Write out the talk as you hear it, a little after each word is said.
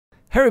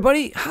Hey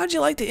everybody, how'd you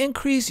like to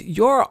increase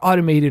your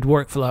automated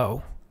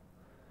workflow?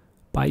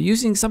 By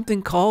using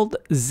something called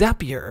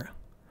Zapier.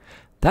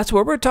 That's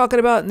what we're talking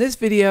about in this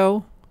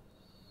video.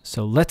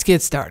 So let's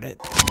get started.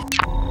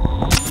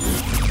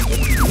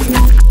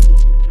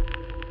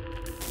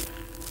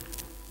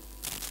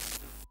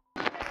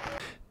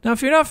 Now,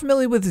 if you're not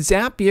familiar with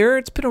Zapier,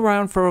 it's been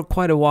around for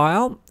quite a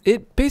while.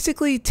 It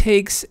basically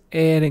takes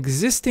an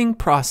existing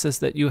process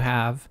that you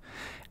have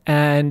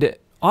and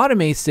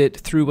automates it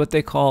through what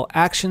they call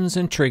actions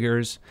and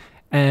triggers,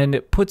 and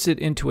it puts it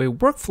into a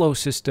workflow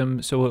system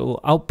so it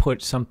will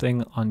output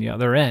something on the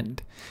other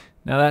end.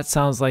 Now that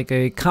sounds like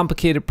a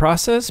complicated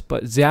process,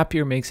 but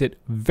Zapier makes it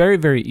very,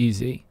 very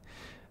easy.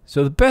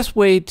 So the best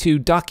way to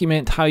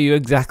document how you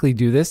exactly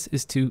do this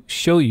is to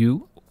show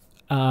you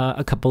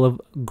a couple of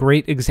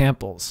great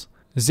examples.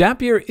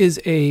 Zapier is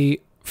a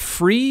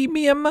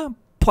freemium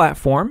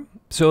platform.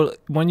 So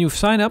when you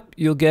sign up,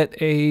 you'll get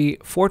a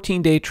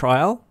 14-day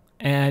trial,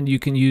 and you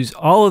can use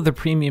all of the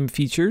premium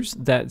features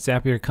that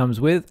Zapier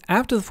comes with.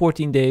 After the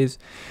 14 days,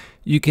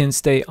 you can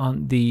stay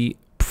on the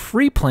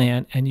free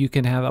plan, and you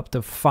can have up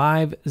to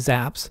 5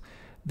 Zaps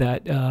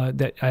that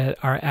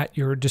are at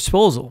your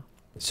disposal.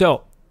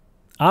 So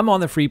I'm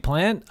on the free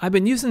plan. I've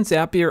been using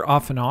Zapier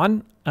off and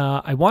on.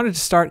 I wanted to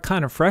start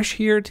kind of fresh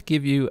here to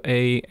give you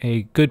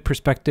a good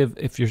perspective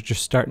if you're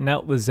just starting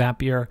out with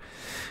Zapier.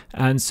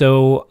 And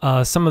so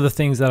some of the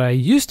things that I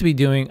used to be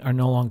doing are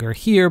no longer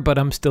here, but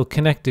I'm still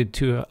connected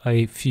to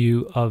a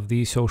few of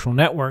the social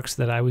networks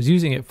that I was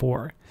using it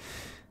for.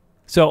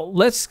 So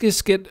let's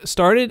just get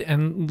started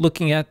and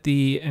looking at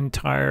the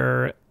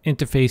entire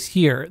interface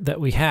here that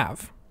we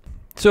have.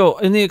 So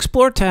in the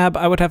Explore tab,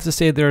 I would have to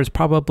say there's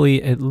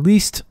probably at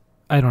least,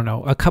 I don't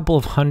know, a couple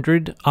of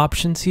hundred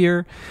options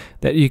here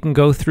that you can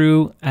go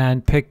through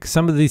and pick.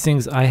 Some of these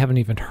things I haven't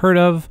even heard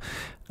of,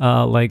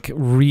 like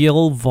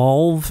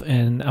RealVolve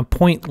and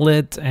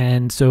Appointlet,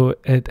 and so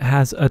it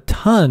has a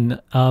ton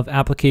of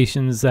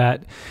applications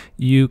that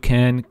you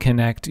can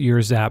connect your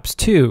Zaps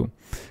to.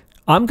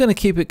 I'm going to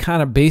keep it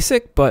kind of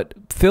basic, but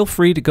feel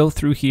free to go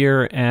through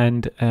here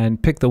and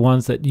pick the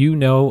ones that you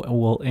know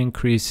will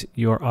increase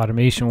your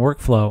automation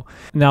workflow.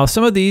 Now,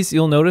 some of these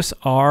you'll notice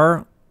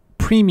are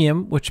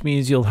premium, which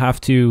means you'll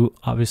have to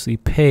obviously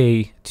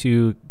pay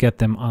to get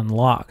them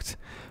unlocked.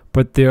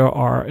 But there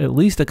are at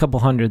least a couple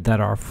hundred that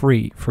are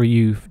free for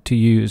you to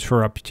use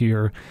for up to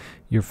your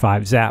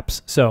 5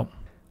 Zaps. So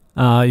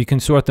you can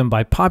sort them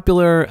by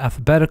popular,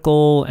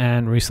 alphabetical,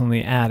 and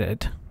recently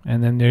added.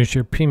 And then there's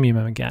your premium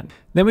again.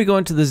 Then we go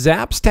into the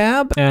Zaps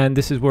tab, and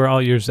this is where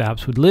all your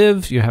Zaps would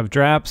live. You have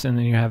drafts, and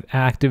then you have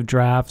active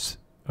Zaps,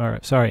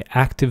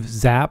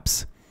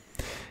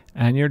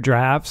 and your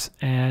drafts,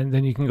 and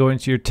then you can go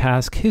into your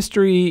task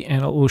history,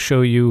 and it will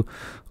show you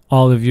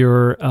all of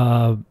your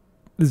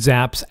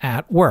Zaps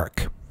at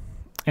work.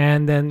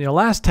 And then your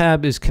last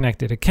tab is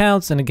connected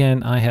accounts, and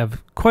again, I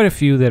have quite a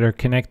few that are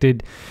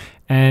connected,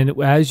 and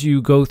as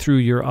you go through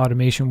your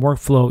automation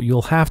workflow,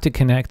 you'll have to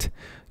connect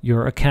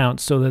your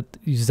accounts so that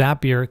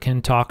Zapier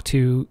can talk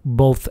to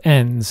both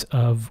ends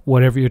of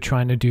whatever you're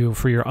trying to do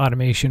for your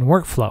automation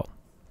workflow.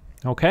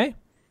 Okay?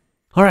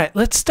 All right,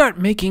 let's start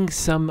making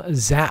some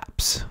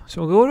Zaps.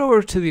 So we'll go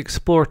over to the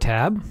Explore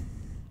tab,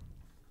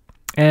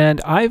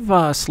 and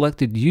I've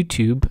selected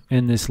YouTube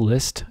in this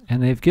list,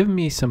 and they've given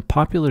me some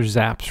popular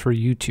Zaps for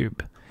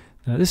YouTube.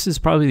 Now this is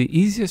probably the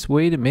easiest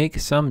way to make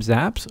some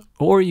Zaps,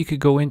 or you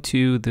could go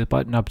into the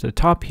button up at the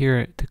top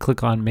here to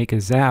click on Make a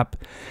Zap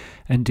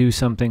and do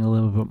something a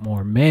little bit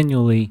more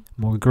manually,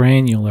 more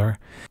granular.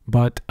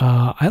 But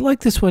I like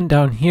this one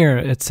down here.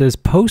 It says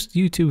post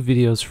YouTube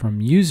videos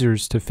from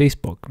users to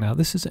Facebook. Now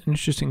this is an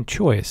interesting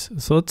choice.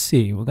 So let's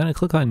see, we're gonna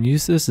click on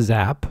Use This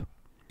Zap,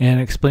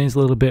 and it explains a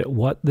little bit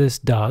what this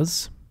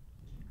does.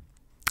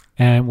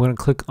 And we're gonna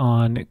click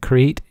on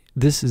Create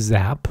This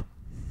Zap.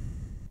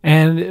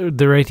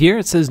 And right here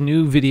it says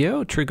new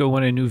video, trigger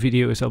when a new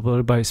video is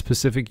uploaded by a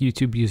specific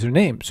YouTube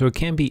username. So it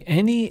can be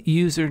any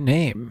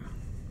username.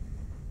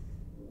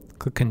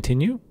 Click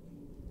Continue,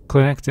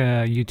 connect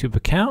a YouTube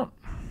account.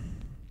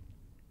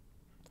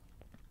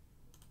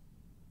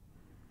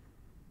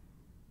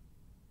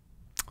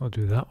 I'll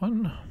do that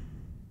one.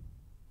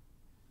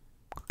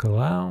 Click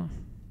Allow.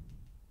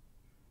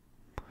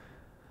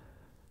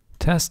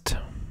 Test,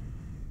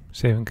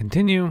 save and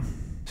continue.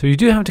 So you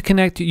do have to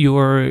connect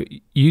your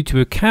YouTube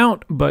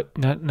account, but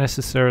not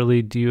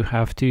necessarily do you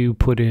have to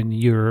put in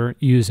your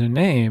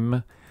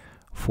username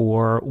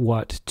for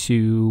what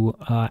to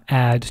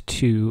add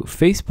to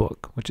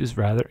Facebook, which is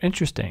rather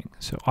interesting.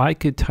 So I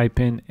could type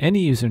in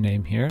any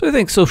username here. So I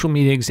think Social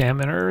Media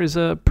Examiner is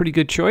a pretty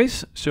good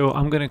choice. So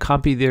I'm going to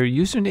copy their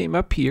username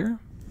up here,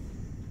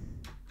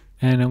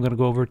 and I'm going to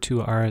go over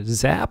to our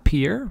Zap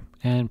here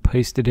and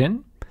paste it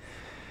in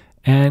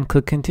and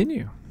click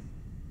Continue.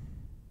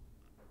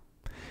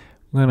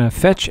 We're going to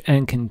fetch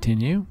and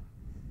continue.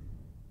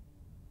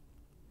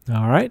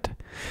 All right.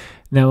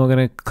 Now we're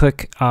going to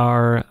click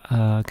our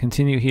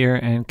continue here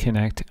and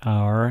connect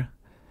our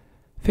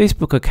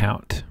Facebook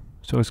account.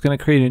 So it's going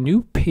to create a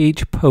new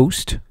page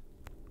post.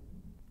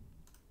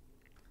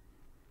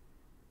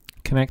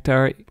 connect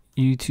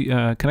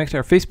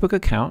our Facebook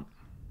account.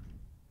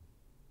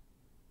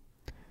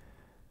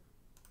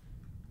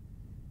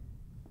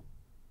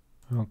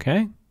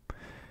 Okay.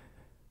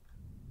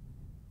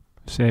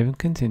 Save and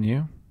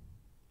continue.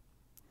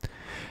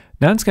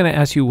 Now it's going to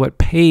ask you what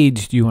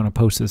page do you want to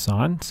post this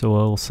on. So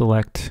we'll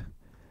select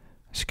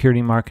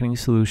Security Marketing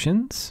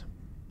Solutions.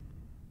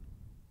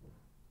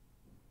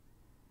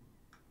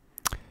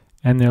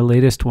 And their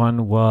latest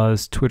one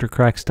was Twitter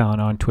cracks down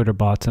on Twitter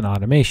bots and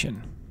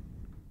automation.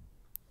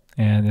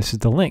 And this is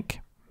the link.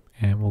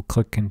 And we'll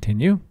click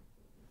continue.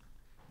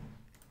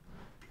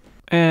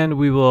 And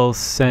we will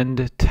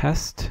send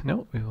test.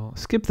 No, we will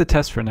skip the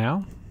test for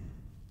now.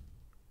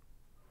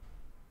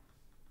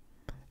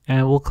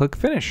 And we'll click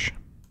finish.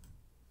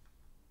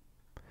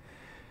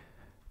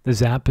 The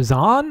Zap is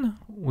on.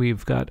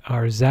 We've got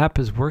our Zap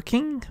is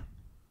working.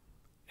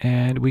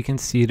 And we can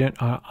see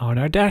it on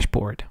our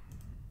dashboard.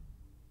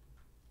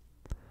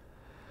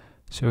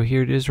 So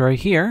here it is right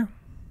here.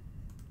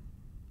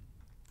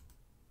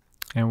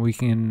 And we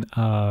can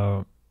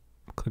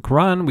click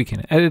run. We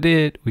can edit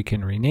it. We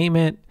can rename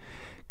it.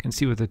 Can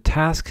see what the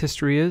task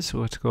history is. So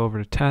let's go over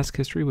to task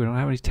history. We don't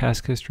have any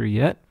task history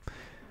yet.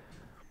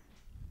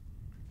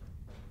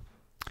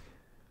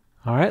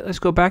 All right, let's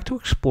go back to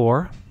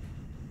Explore.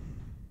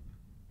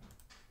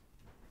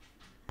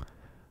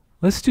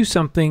 Let's do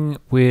something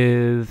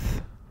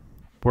with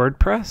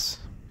WordPress.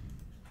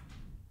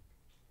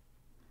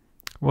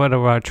 What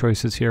are our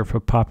choices here for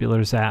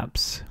popular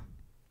Zaps?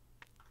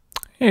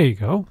 There you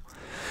go.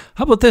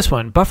 How about this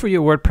one? Buffer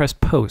your WordPress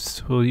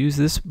posts. We'll use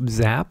this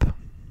Zap.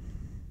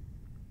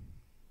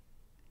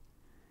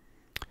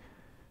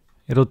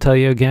 It'll tell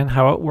you again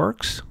how it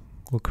works.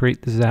 We'll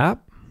create the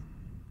Zap.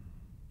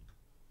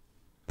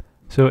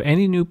 So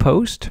any new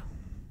post,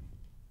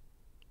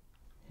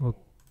 we'll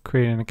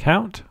create an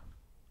account.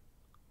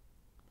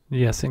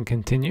 Yes, and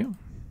continue.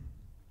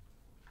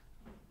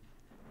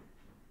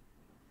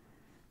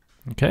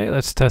 Okay,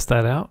 let's test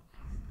that out.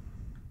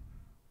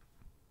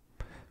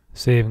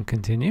 Save and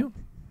continue.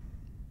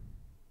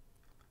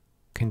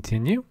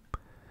 Continue.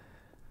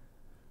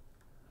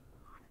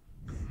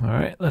 All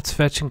right, let's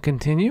fetch and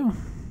continue.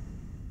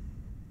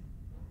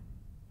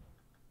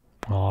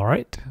 All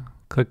right,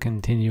 click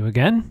continue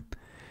again.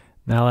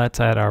 Now let's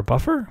add our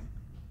buffer.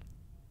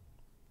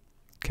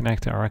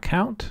 Connect our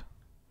account.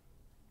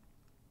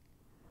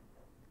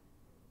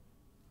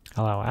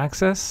 Allow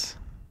access.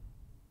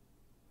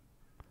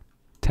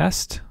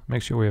 Test.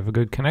 Make sure we have a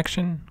good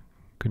connection.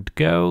 Good to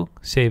go.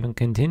 Save and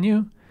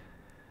continue.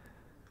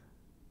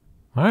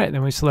 All right,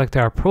 then we select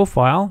our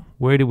profile.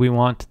 Where do we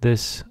want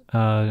this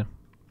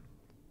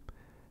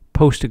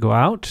post to go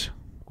out?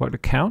 What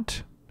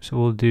account? So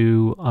we'll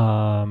do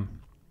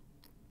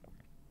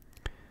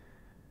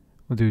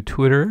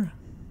Twitter.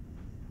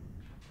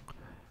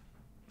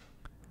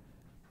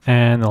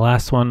 And the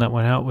last one that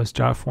went out was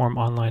JotForm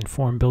Online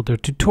Form Builder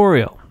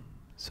Tutorial.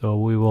 So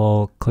we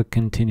will click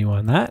continue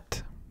on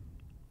that.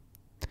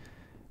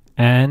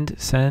 And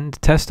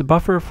send test to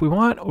buffer if we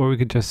want, or we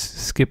could just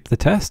skip the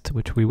test,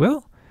 which we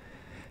will,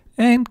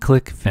 and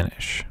click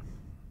finish.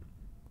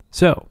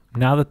 So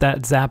now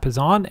that Zap is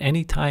on,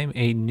 anytime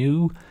a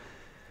new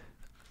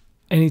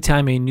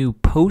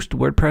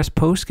WordPress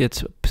post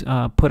gets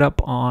put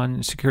up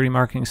on Security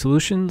Marketing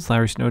Solutions,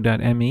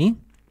 larrysnow.me,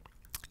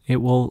 it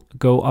will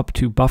go up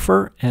to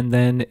buffer, and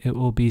then it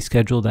will be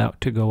scheduled out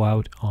to go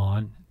out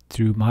on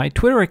through my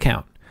Twitter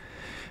account.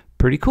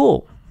 Pretty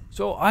cool.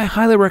 So I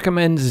highly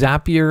recommend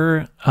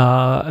Zapier.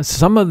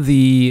 Some of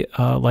the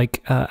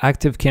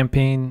Active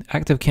Campaign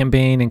and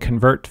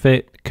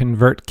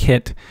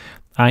ConvertKit,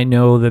 I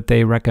know that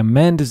they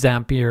recommend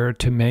Zapier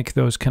to make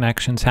those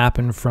connections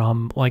happen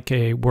from like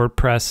a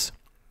WordPress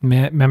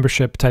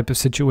membership type of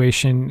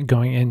situation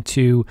going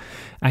into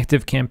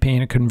Active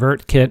Campaign and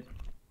ConvertKit.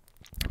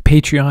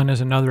 Patreon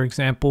is another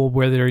example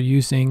where they're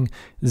using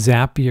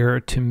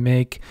Zapier to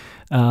make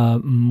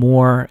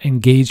more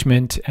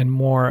engagement and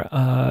more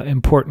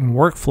important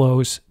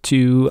workflows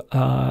to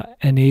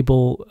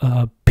enable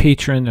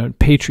Patreon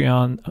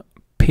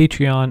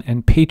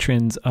and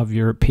patrons of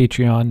your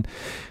Patreon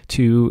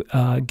to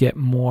get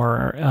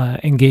more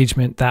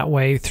engagement that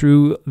way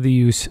through the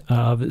use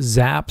of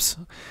Zaps.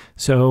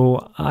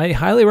 So I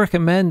highly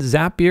recommend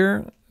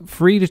Zapier,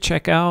 free to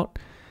check out.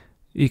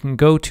 You can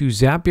go to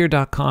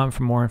zapier.com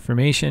for more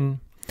information.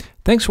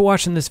 Thanks for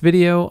watching this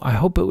video. I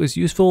hope it was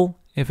useful.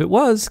 If it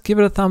was, give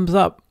it a thumbs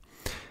up.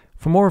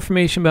 For more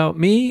information about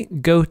me,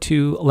 go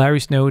to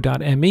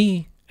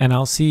larrysnow.me, and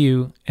I'll see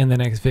you in the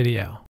next video.